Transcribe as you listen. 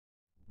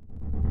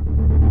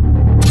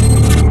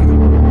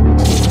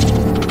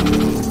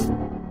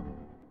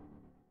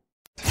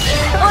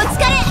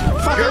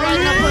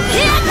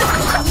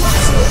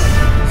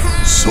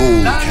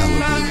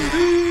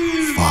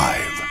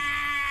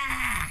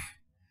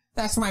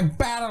That's my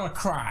battle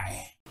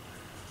cry.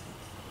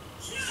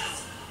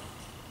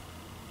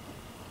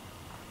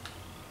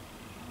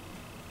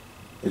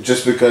 It's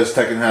just because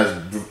Tekken has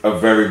a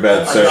very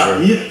bad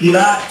server. You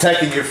not?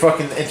 Tekken, your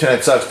fucking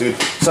internet sucks, dude.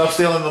 Stop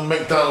stealing the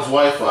McDonald's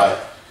Wi-Fi.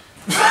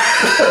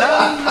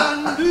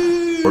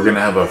 We're gonna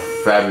have a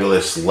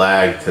fabulous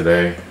lag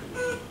today.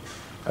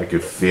 I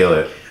could feel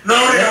it.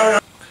 No.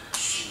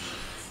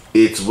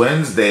 It's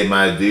Wednesday,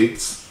 my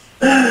dudes.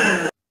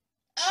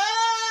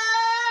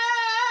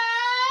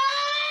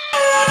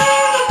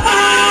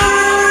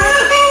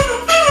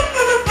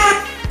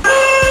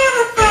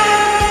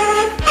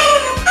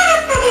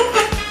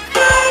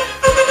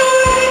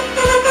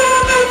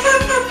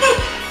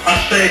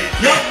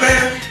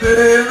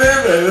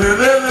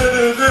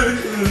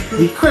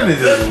 He couldn't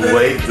just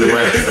wait to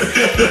wait.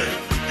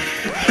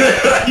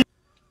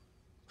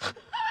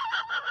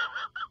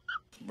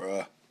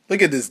 Bruh,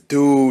 look at this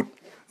dude.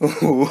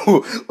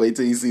 Wait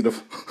till you see the.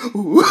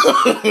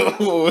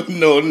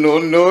 No.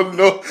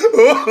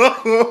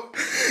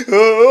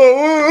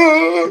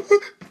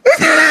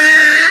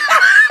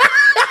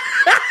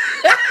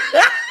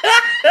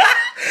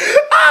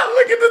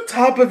 Look at the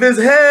top of his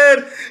head.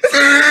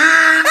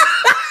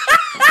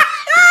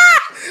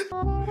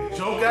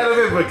 Joke out of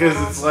it because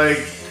it's like,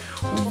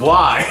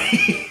 why?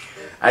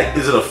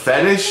 Is it a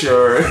fetish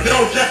or?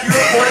 No, Zech, you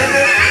recording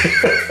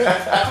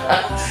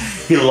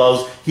this?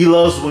 He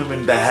loves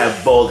women that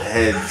have bald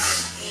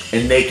heads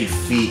and naked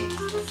feet.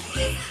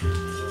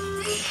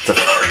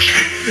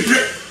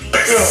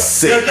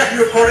 Sick. Zech,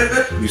 you recording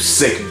this? You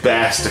sick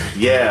bastard.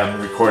 Yeah,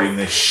 I'm recording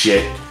this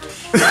shit.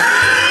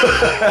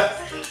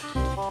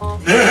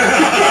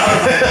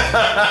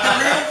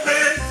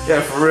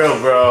 Yeah, for real,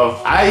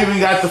 bro. I even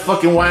got the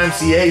fucking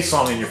YMCA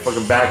song in your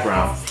fucking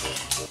background.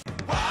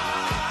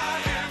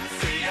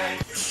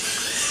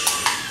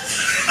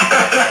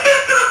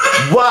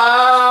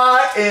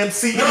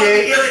 YMCA. No,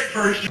 hear it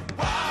first.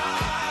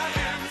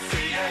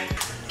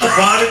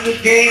 LeBron in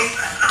this game.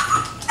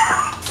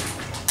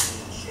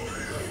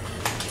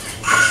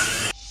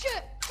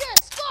 Shit,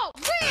 let's go,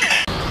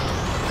 man!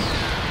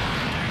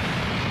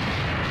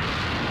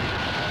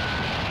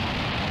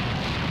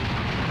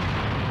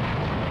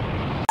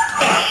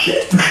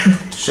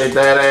 Shake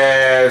that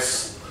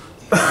ass.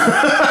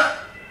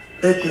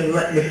 Bitch, and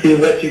let me see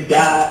what you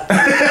got.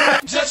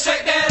 Just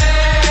shake that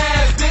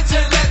ass, bitch,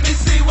 and let me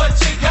see what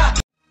you got.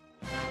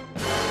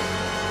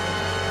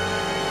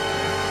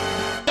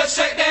 Just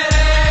shake that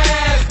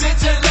ass,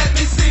 bitch, and let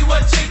me see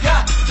what you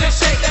got.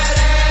 Just shake that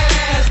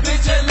ass,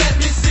 bitch, and let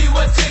me see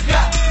what you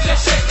got.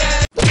 Just shake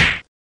that.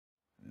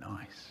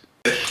 Nice.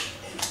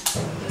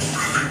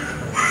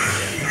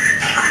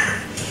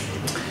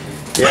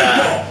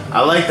 Yeah,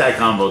 I like that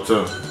combo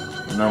too.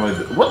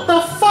 What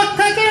the fuck,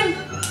 Tekken?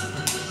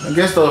 I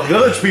guess the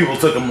village people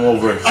took him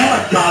over. Oh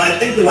my god, I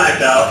think we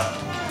wiped out.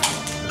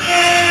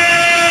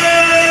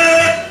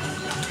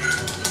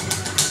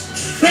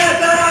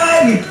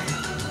 Tekken!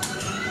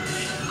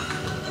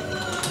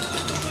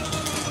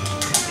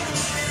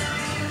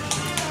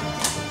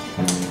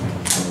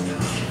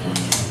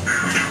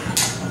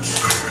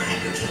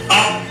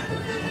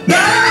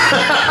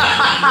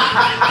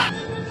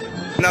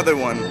 Another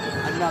one.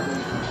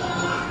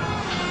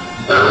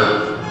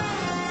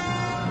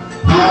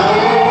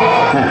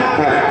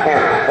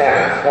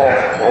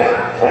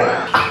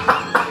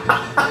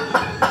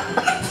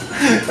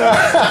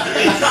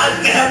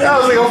 That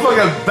was like a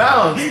fucking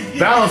bounce.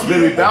 Bounce,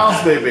 baby,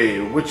 bounce, baby.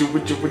 With your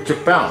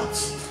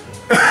bounce.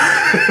 God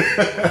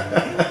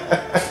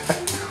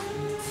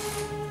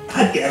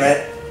damn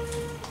it.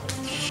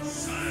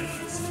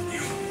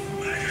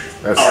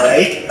 That's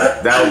Alright.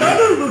 That would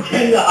Another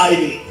Lieutenant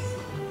Ivy.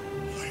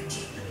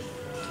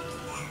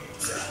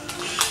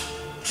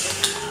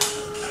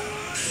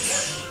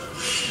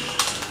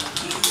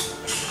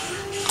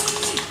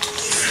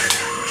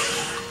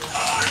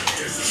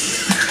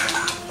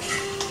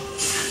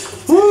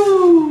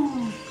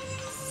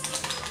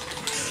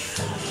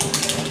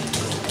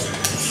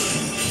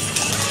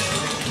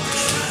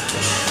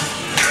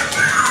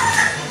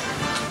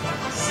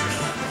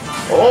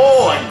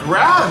 Oh, I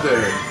grabbed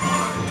her.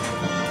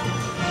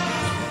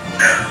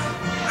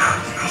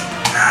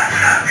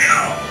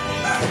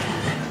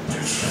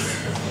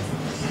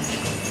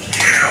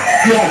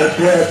 Yeah,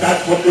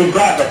 that's what we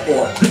grabbed it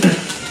for.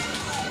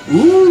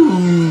 Ooh.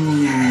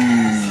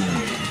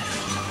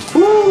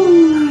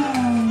 Ooh.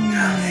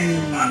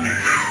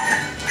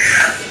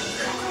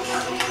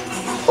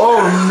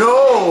 Oh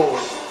no.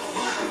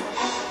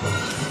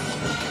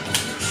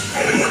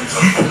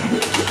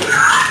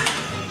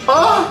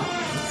 Oh.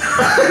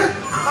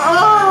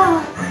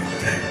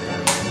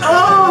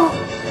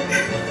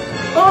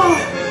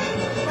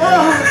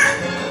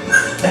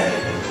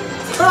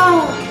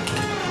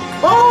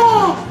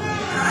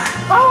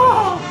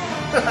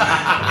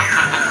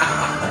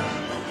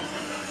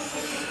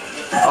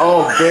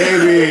 Oh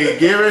baby,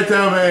 give it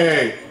to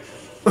me.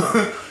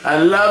 I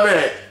love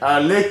it.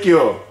 I'll lick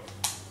you.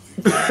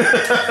 That's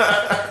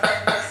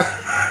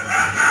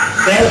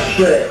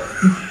it.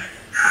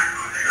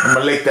 I'm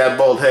gonna lick that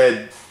bald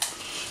head.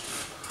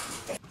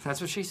 That's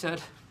what she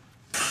said.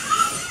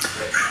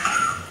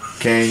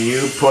 Can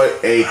you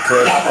put a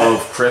clip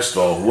of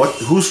Crystal?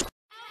 Who's...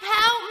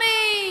 Help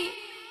me!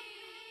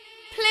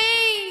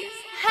 Please,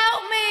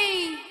 help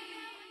me!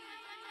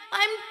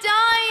 I'm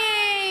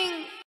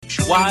dying!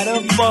 Why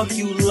the fuck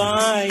you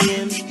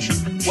lying?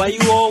 Why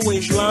you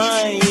always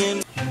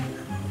lying?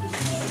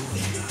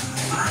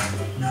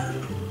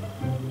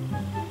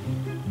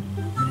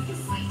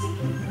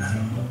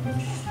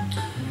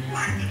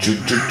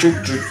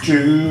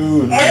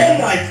 Choo. Oh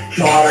my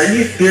god, are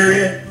you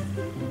serious?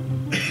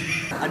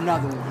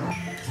 Another one.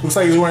 Looks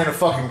like he's wearing a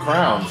fucking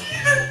crown.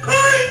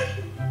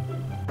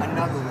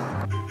 Another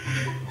one.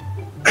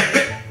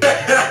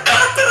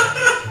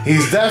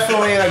 He's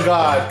definitely a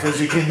god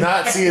because you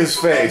cannot see his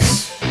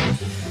face.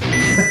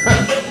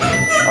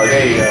 Oh,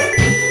 there you go.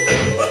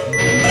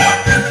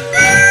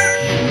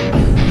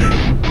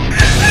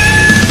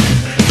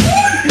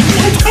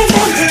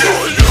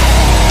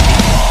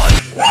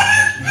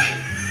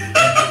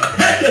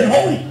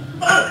 Holy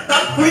fuck,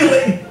 stop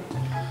squealing!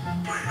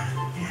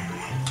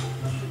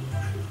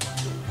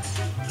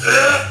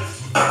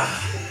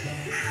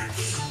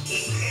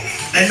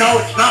 And no,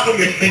 it's not what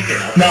you're thinking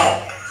of.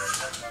 No.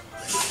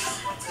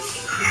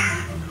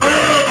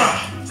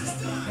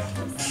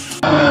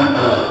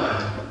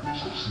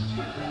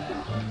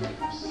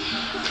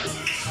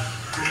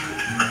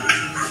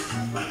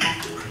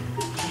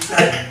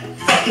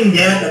 Fucking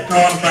damn it, that's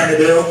all I'm trying to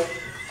do.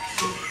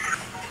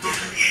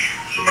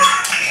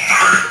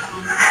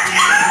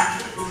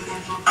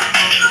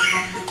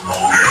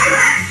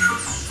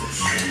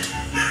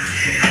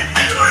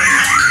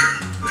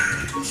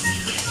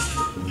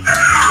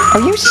 Are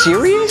you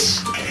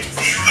serious?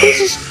 This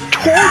is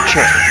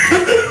torture.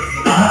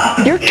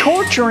 You're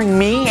torturing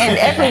me and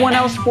everyone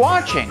else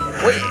watching.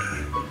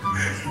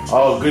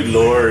 Oh, good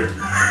lord.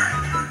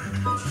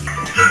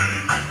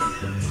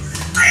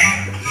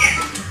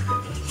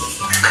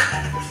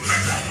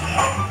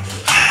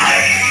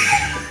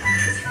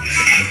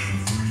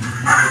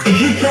 Did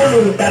you kill me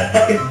with that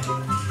fucking...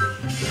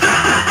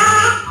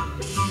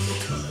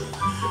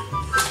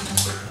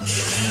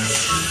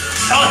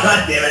 Oh,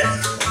 god damn it.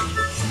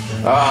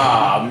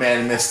 Ah,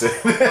 man, missed it.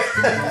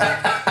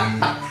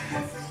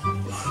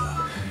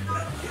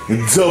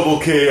 Double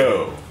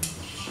KO.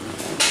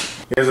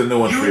 Here's a new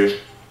one for you.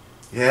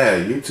 Yeah,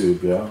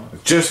 YouTube, yo.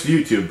 Just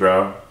YouTube,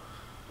 bro.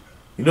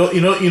 You know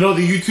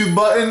the YouTube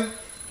button?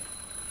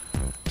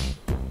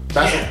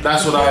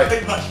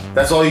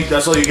 That's all you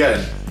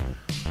getting.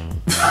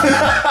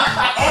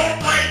 Oh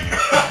my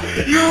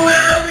god! You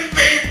literally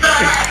made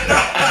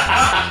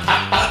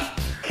that!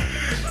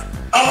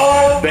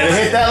 Oh, better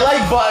hit that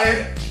like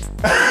button.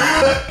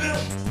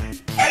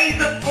 Hey,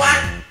 the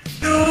black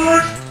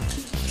dude!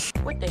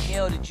 What the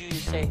hell did you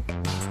say?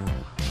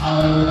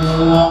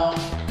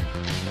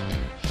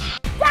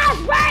 That's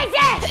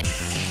racist!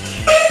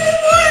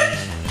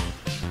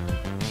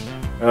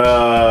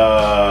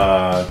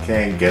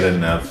 Can't get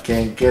enough.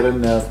 Can't get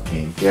enough.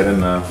 Can't get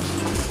enough.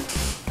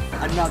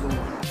 Another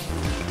one.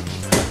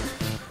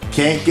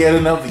 Can't get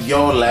enough of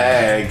your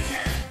lag.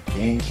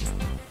 Can't.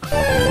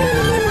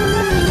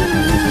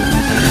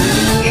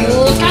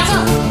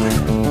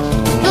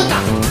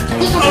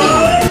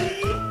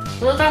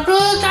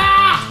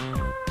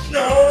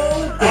 No!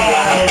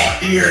 Oh,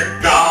 dear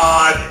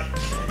God!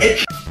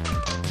 It's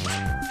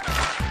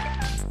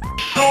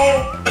so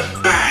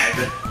bad!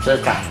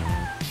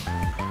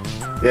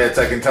 Yeah, it's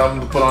I can tell him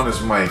to put on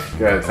his mic.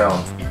 Go ahead, tell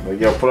him. Like,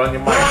 yo, put on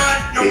your mic. Put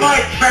on your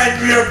mic,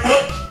 Fenrir!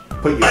 Put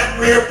on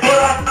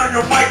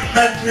your mic,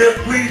 Fenrir!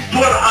 Please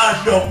put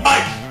on your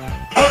mic!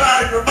 Put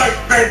on your mic,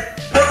 Fenrir!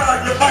 Put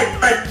on your mic,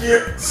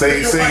 Fenrir!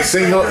 Sing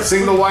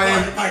the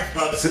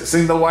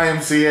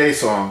YMCA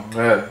song. Go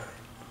ahead.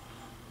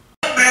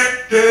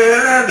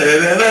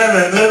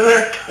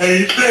 And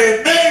you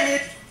say, baby,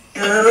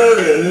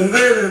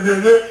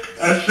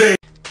 I say.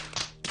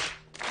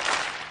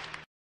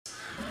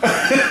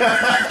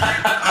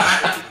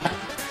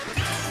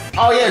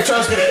 Oh yeah,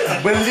 trust me.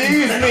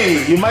 Believe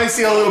me, you might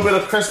see a little bit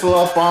of Crystal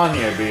up on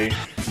here, B.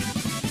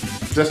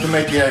 Just to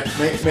make you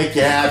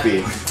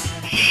happy.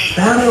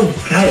 Shadow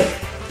Kite.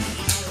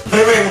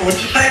 Wait, what'd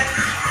you say?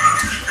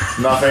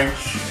 Nothing.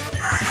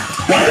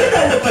 Why does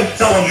that look like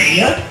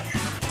Solomania?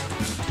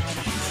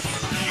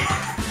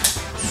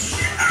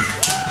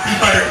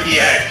 Spider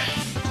EX.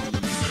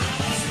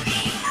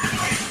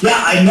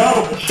 Yeah, I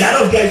know, but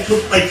Shadow guys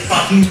look like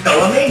fucking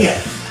Solomania.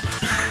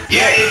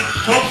 Yeah, it's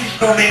supposed to be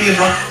Solomania's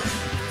one.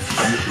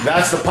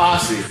 That's the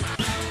posse.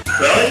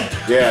 Really?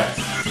 Yeah.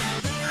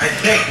 I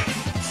think.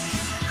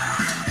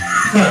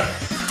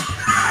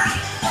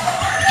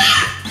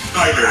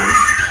 Spider.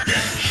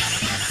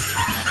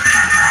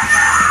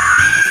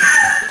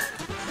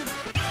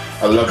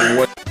 I love it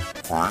when.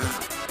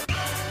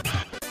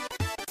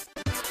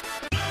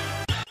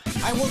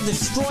 I will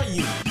destroy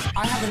you.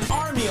 I have an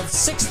army of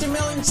 60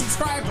 million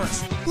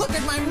subscribers. Look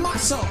at my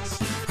muscles.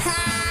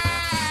 Ha!